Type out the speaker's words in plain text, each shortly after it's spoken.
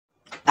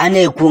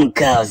Hey,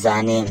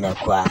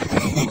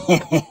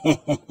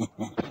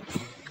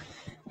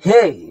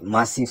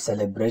 massive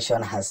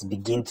celebration has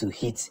begun to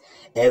hit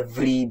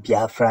every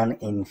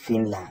Biafran in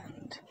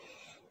Finland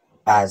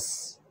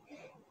as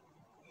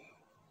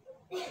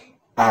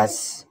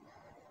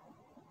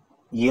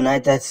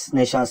United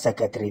Nations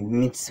Secretary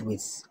meets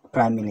with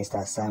Prime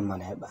Minister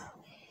Simon Ekpa.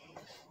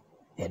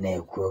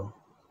 Enekwo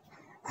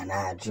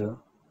anaju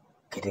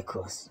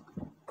kedikos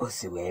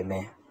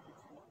osiweme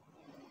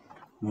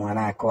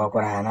mwana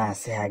akwakwara na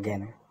asị ha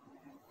gịnị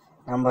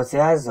na mbọsị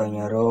ha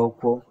zọnyere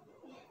okwu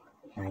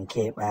na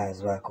nke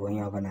ikpeazụ a ka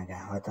onye ọbụla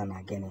ga-aghọta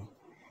na gịnị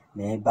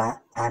na ebe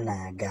a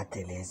na-aga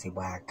tele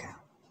ezigbo aka.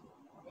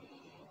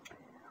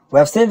 We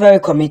have stayed very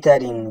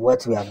committed in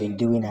what we have been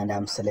doing, and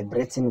I'm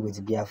celebrating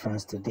with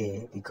Biafrans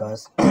today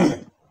because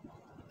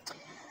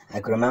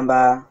I can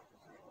remember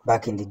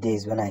back in the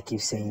days when I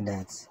keep saying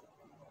that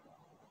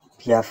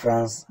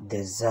Biafrans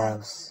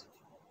deserves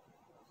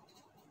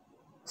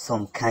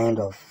some kind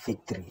of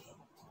victory.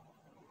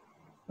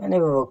 Many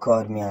people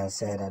called me and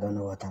said, I don't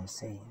know what I'm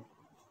saying.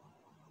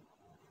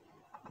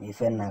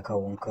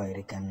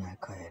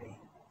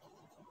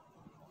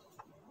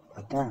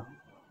 But now,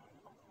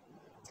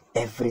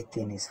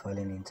 everything is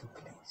falling into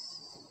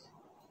place.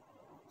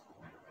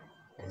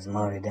 There's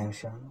more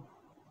redemption.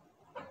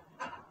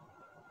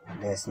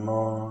 There's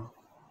more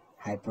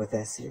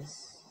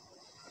hypothesis.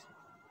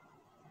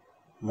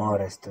 More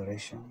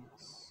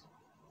restorations.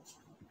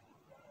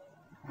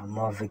 And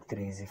more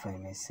victories, if I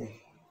may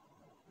say.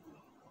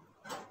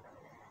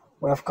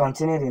 We have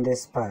continued in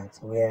this part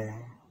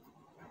where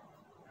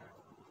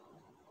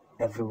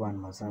everyone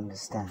must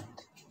understand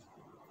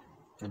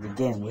that the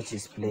game which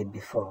is played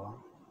before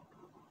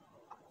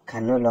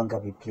can no longer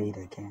be played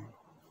again.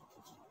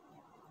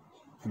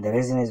 And the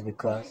reason is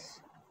because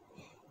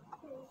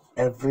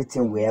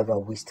everything we ever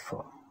wished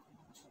for,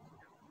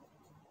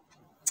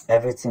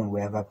 everything we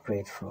ever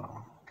prayed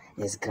for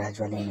is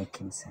gradually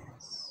making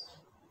sense.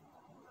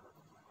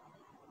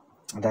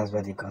 And that's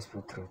where the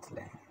gospel truth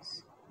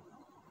lies.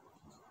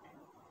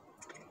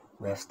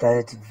 We have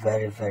started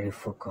very, very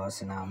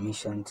focused in our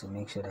mission to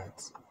make sure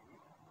that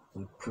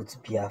we put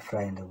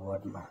Biafra in the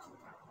world map.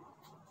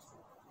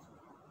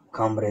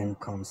 Come rain,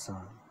 come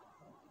sun.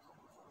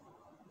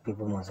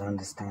 People must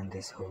understand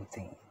this whole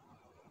thing.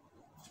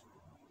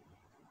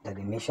 That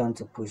the mission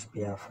to push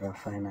Biafra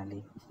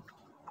finally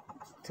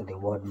to the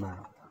world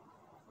map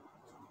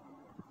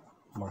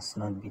must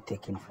not be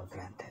taken for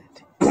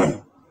granted.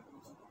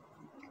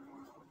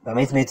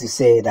 Permit me to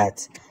say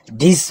that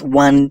this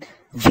one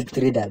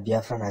victory that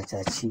Biafran has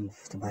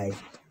achieved by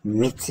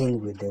meeting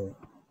with the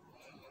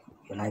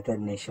United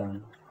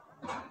Nations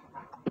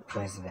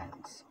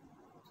president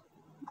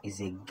is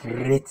a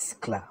great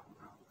clap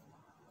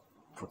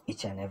for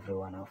each and every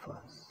one of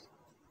us.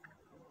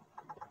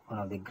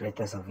 One of the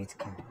greatest of its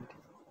kind.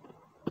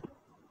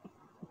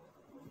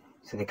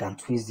 So they can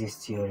twist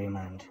this theorem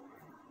and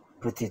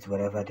put it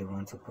wherever they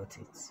want to put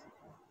it.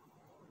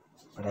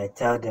 But I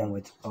tell them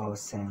with all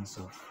sense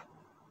of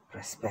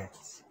respect,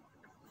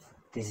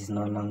 this is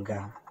no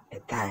longer a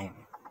time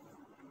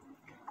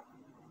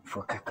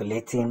for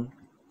calculating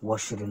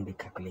what shouldn't be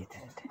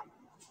calculated,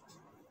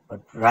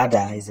 but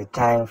rather is a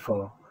time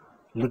for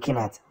looking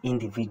at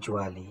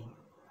individually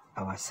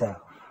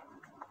ourselves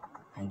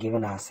and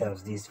giving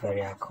ourselves this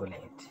very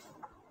accolade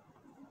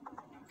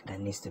that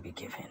needs to be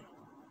given.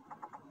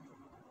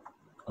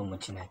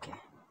 Omuchineke,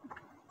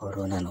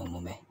 Orona no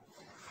Mume.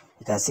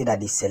 You can see that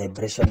the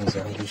celebration is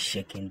already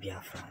shaking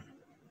Biafran.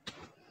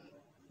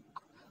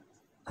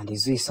 And the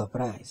zoo is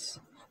surprised.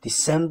 The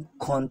same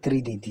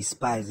country they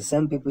despise, the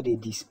same people they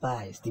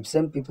despise, the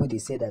same people they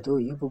say that, oh,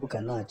 you people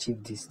cannot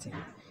achieve this thing,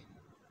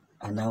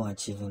 are now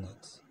achieving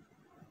it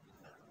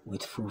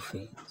with full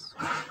faith.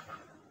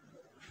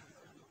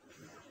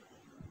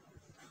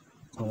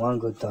 And one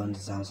good turn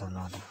deserves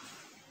another.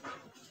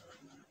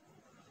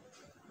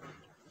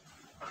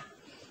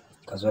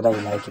 Because whether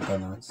you like it or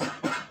not,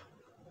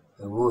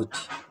 we would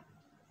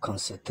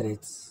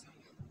concentrate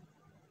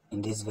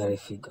in this very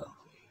figure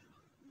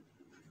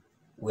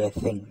where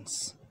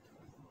things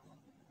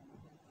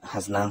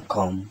has now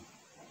come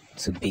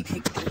to big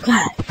victory.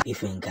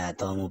 Ifenka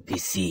atomo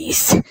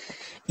pieces.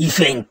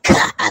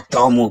 Ifenka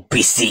atomo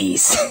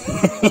pieces.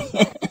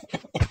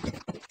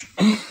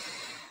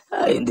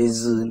 In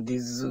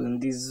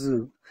the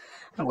zoo.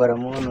 I'm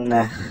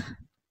gonna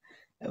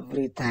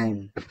every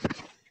time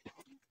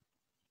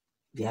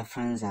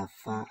Biafrans are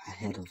far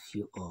ahead of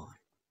you all.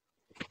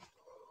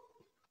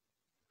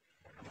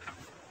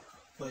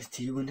 But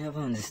you will never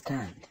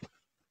understand.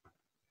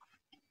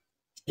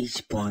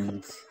 Each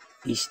point,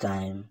 each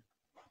time,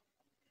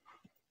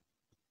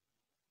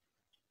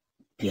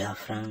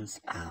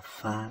 Biafrans are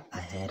far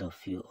ahead of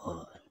you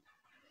all.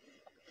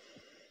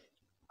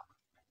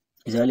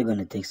 It's only going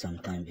to take some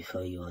time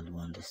before you all will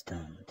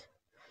understand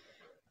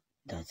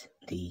that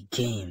the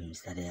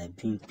games that are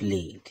being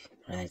played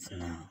right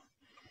now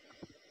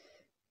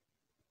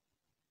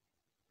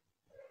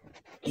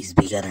is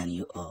bigger than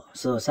you all.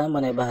 So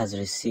Simon Ekpa has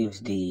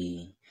received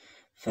the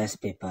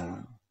first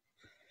paper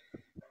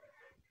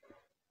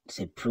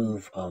to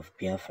approve of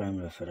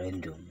Biafran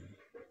referendum.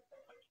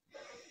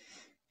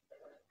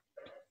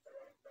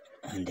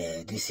 And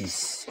this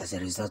is as a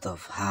result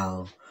of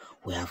how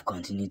we have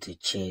continued to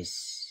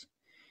chase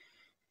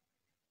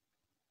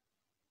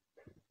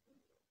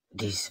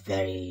this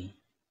very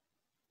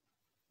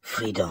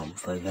freedom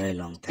for a very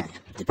long time.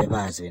 The paper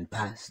has been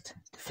passed.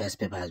 The first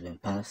paper has been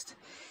passed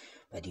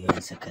by the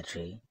UN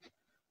Secretary.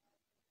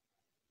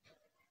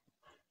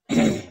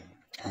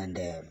 And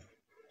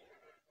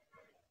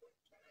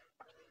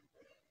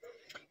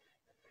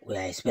we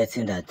are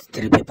expecting that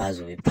 3 papers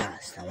will be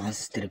passed. And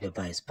once 3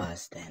 papers is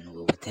passed, then we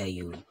will tell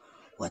you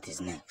what is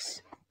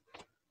next.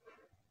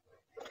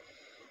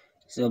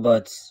 So,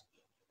 but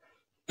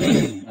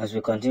as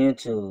we continue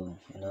to,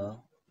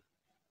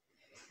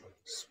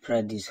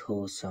 spread this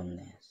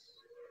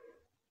wholesomeness,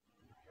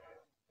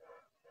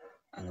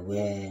 and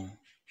where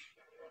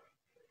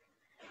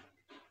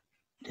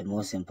the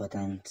most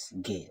important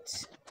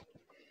gate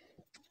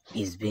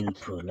is being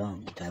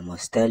prolonged, I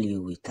must tell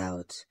you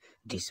without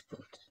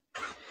dispute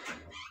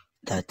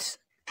that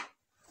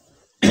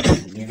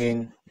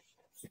giving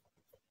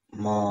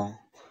more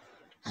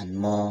and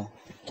more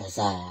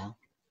desire,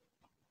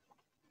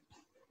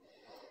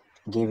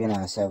 giving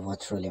ourselves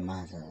what truly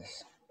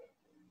matters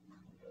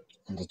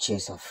in the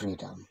chase of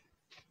freedom,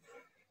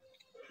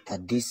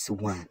 that this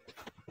one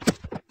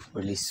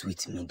really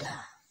sweets me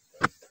down.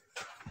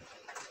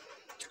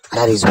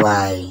 That is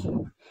why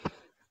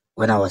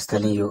when I was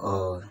telling you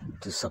all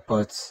to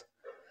support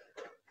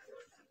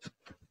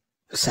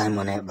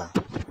Simon Ekpa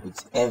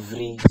with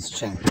every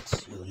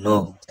strength you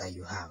know that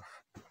you have,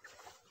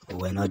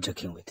 we're not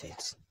joking with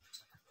it.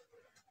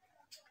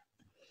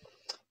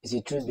 Is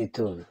the truth be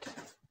told,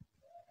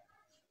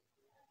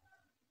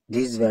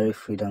 this very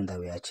freedom that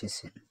we are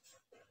chasing,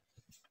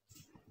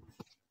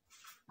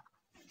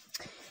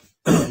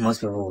 most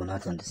people will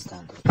not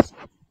understand it.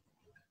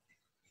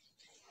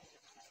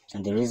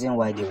 And the reason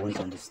why they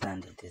won't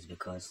understand it is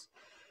because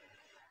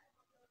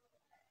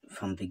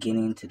from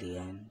beginning to the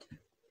end,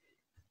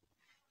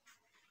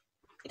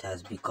 it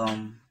has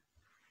become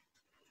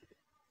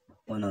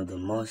one of the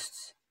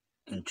most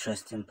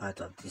interesting part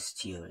of these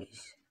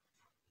theories,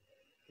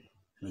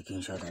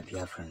 making sure that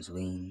Biafrans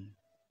win,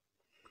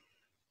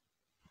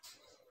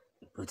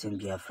 putting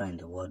Biafra in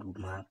the world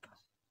map,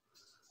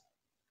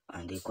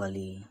 and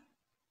equally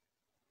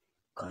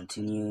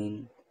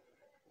continuing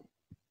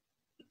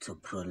to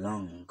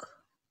prolong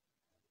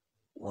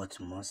what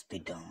must be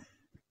done.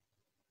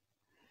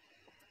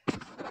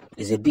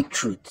 It's a big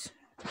truth.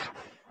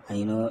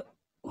 And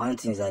one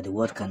thing is that the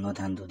world cannot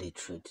handle the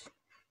truth.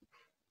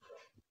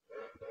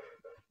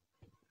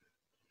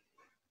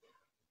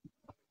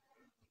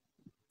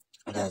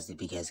 And that's the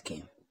biggest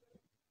game.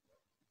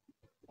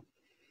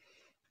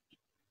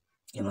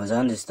 You must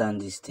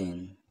understand this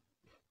thing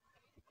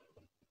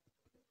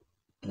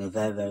in a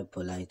very, very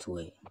polite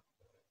way.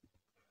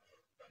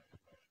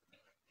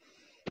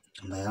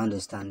 And by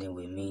understanding,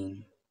 we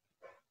mean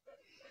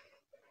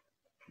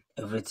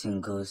everything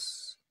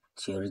goes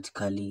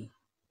theoretically,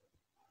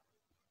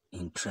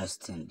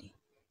 interestingly.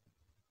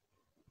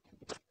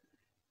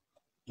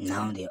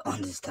 Now they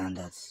understand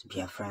that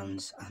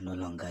Biafrans are no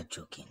longer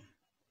joking.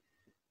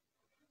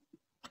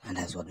 And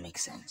that's what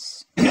makes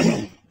sense.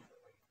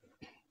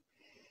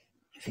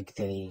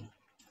 Victory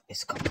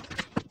is coming.